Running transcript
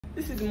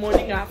This is the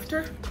morning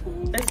after.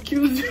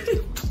 Excuse me.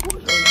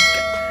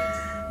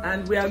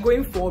 And we are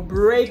going for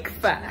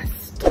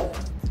breakfast.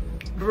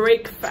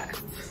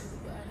 Breakfast.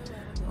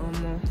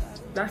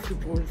 That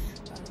soup was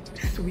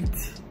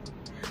sweet.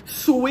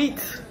 Sweet.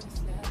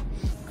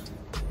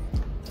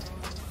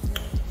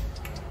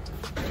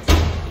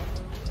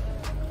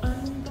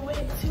 On the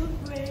way to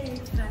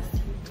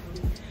breakfast.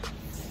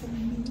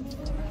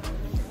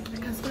 I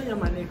can smell your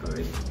neck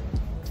already.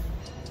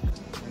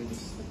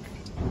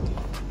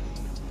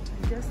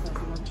 Just as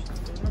much.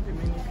 There's not be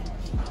many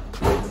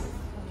people.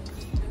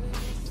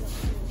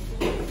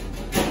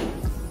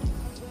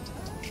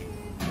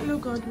 Hello,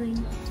 Godwin.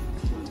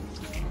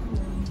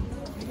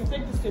 You can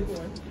take this table,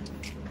 right?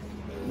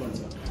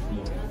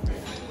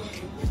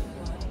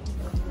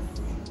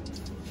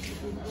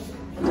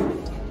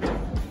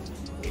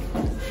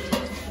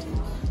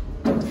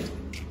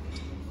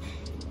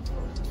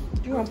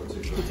 Do you want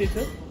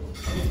potato?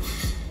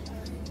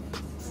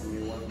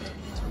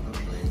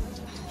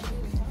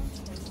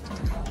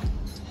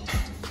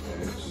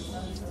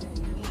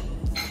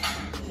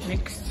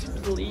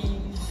 Mixed,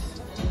 please.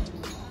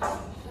 Oh,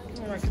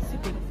 I can see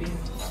big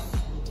beans.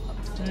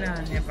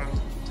 Nah, never.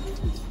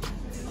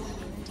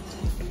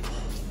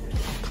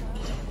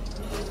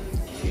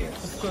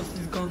 Of course,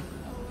 it's gone.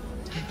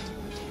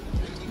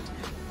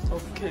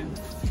 Okay.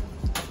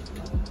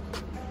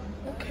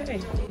 Okay.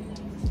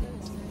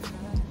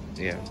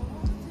 Yeah.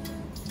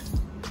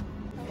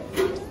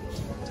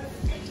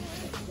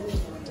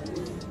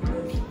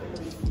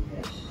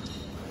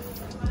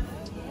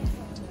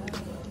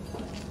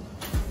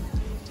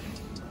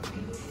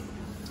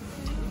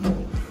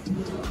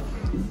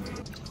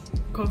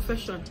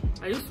 Confession,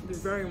 I used to be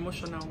very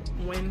emotional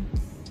when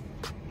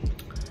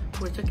we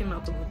were checking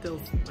out of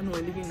hotels, when we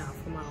were living in our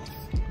farmhouse,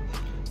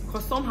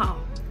 because somehow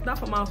that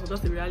farmhouse was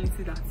just a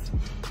reality that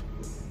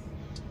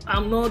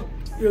I'm not,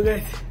 you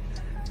get.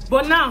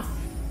 But now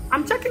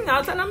I'm checking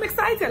out and I'm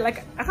excited.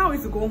 Like, I can't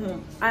wait to go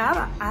home. I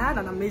had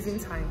an amazing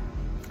time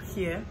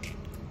here,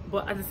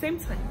 but at the same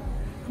time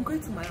I'm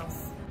going to my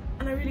house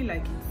and I really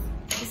like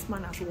it. This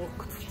man has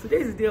worked. Today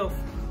is the day off,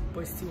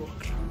 but it's still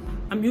work.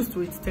 I'm used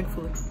to it,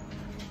 thankfully.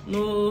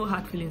 No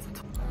hard feelings at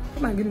all.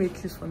 Come and give me a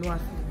kiss for no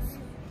hard feelings.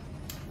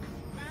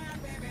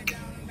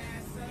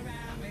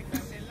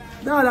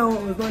 That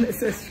one was not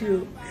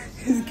necessary.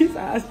 His kiss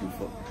I asked you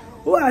for.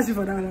 Who asked you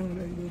for that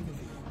one?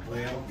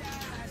 Well.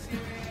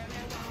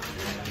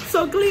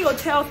 So Glee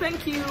Hotel,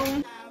 thank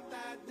you.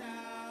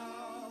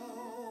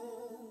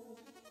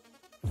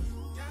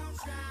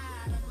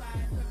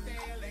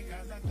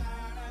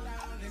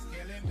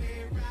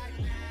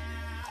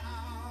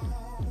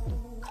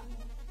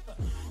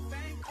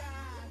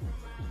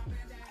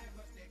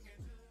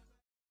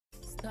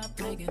 Stop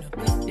making a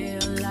big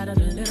deal out of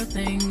the little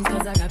things,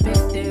 cause I got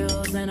big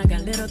deals and I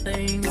got little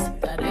things.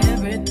 Got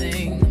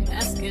everything I'm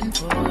asking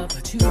for,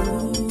 but you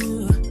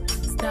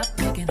stop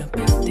making a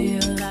big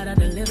deal out of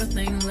the little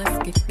things.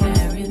 Let's get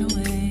carried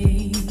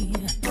away.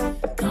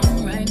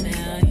 Come right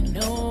now, you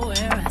know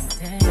where I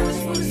stand. I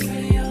just wanna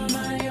say you're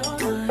mine, you're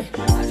mine.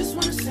 I just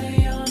wanna say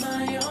you're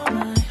mine, you're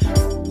mine.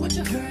 Would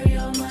you hurry,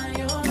 you're mine,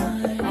 you're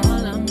mine.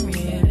 All I'm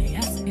really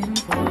asking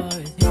for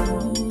is you.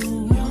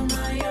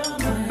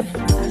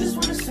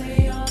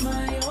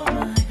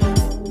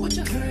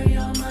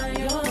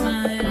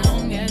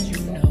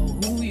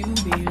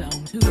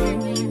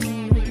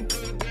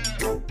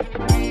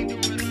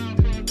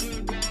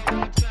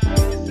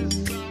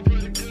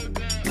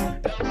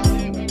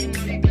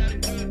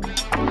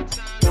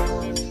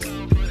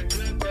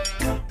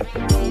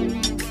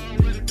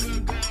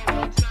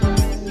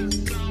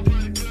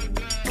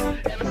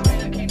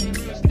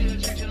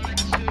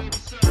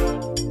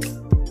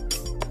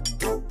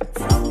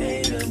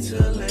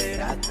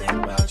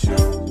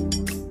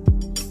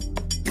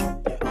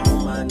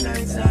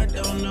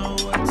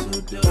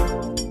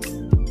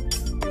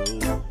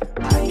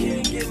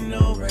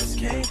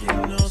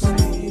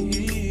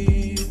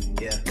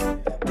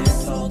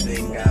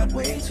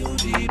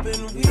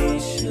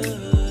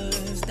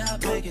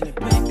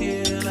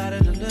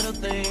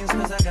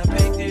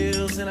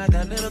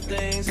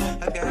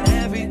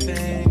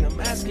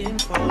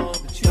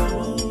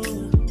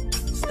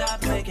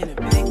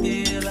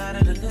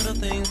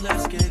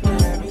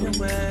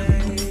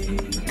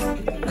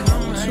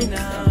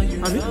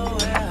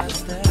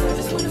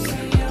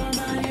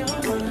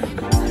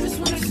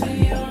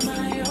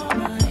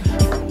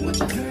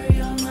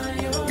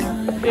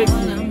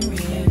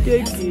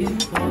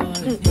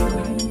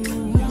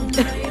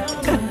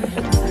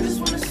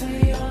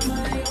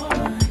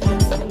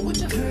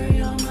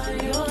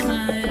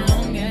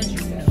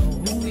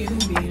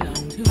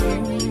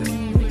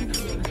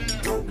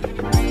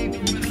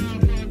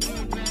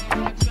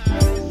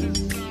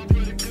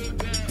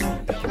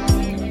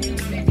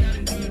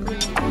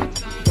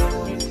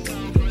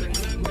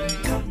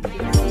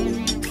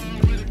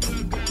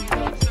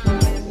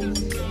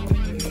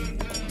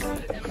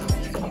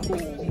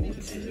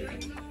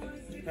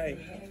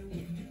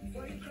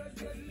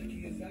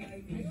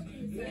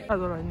 That's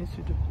what I need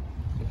to do.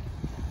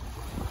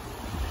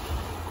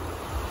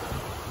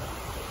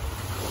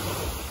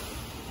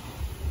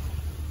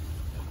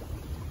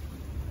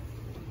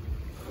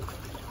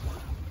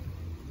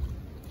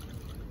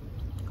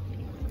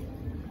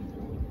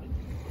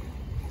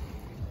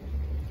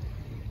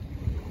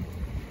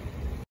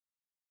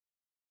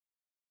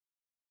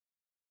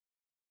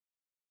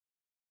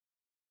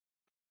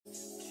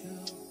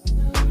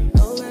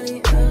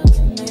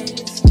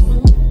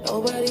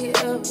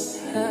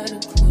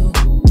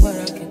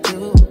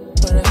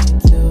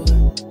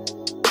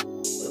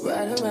 How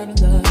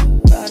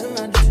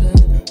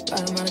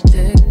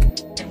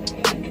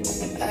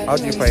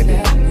do you find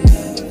it?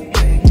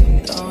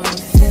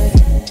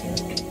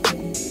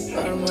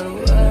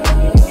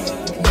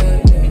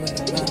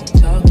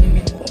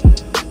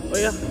 Oh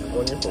yeah.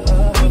 Wonderful.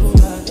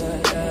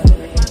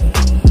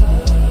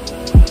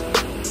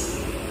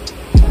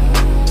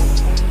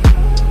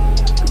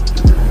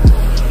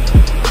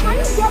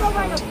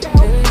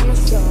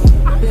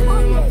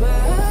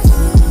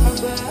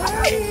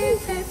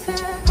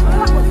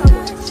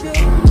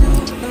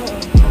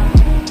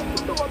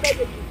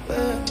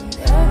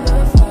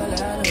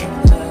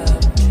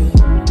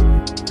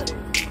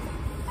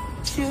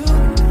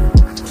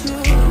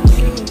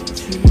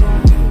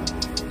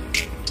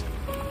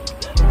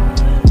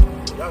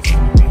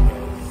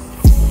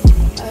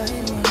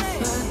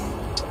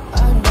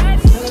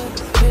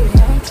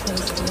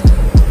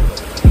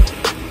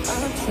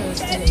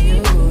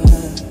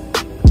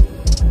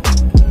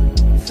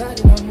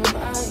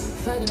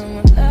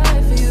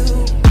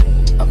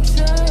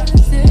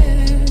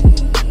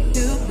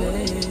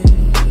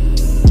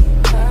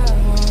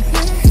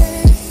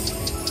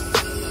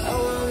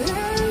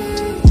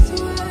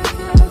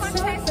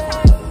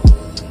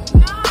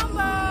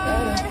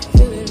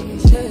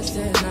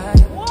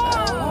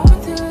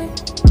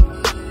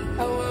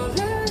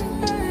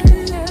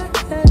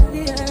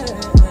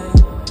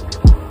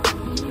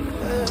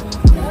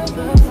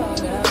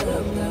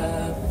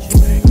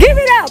 Give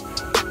it up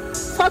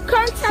for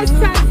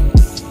contestant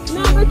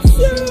number 2.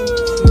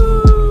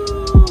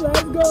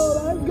 Let's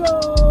go, let's go.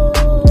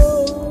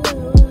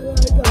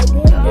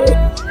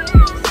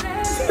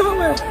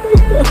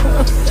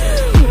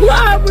 What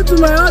happened to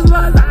my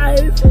husband's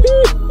eyes?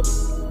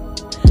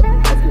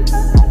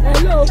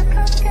 Hello.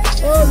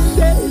 Oh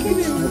shit, it's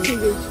giving me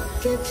teenage.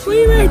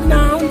 Free right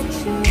now.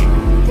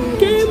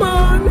 Game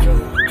on.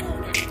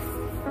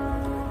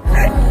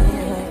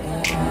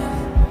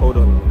 Hold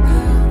on.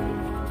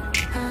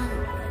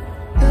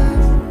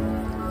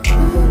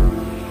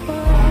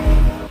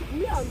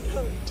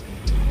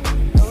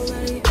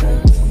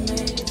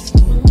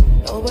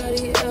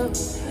 Nobody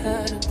else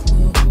had a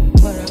clue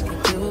what I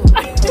could do,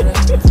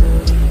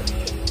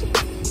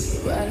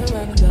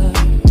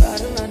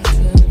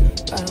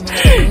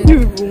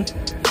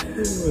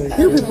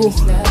 You people. I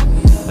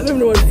don't even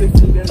know what to say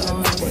to them.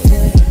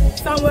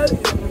 Samuel.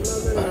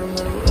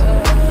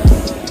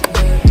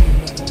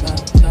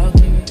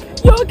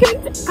 You okay?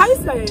 Can you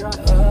spell it right?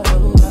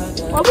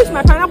 I wish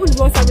my pineapple is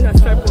not serving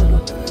as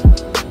tripod.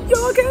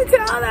 You can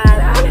tell that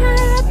I'm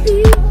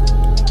happy.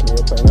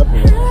 Your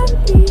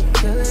pineapple.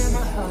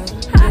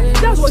 Happy.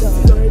 That's what it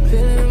is already.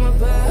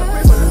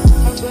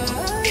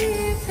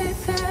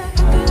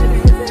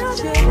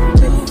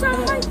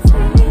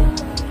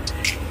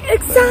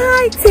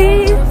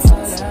 Excited.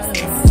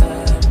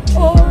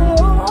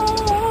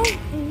 Oh.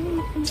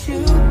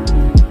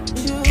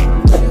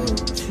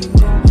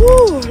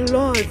 Oh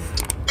Lord.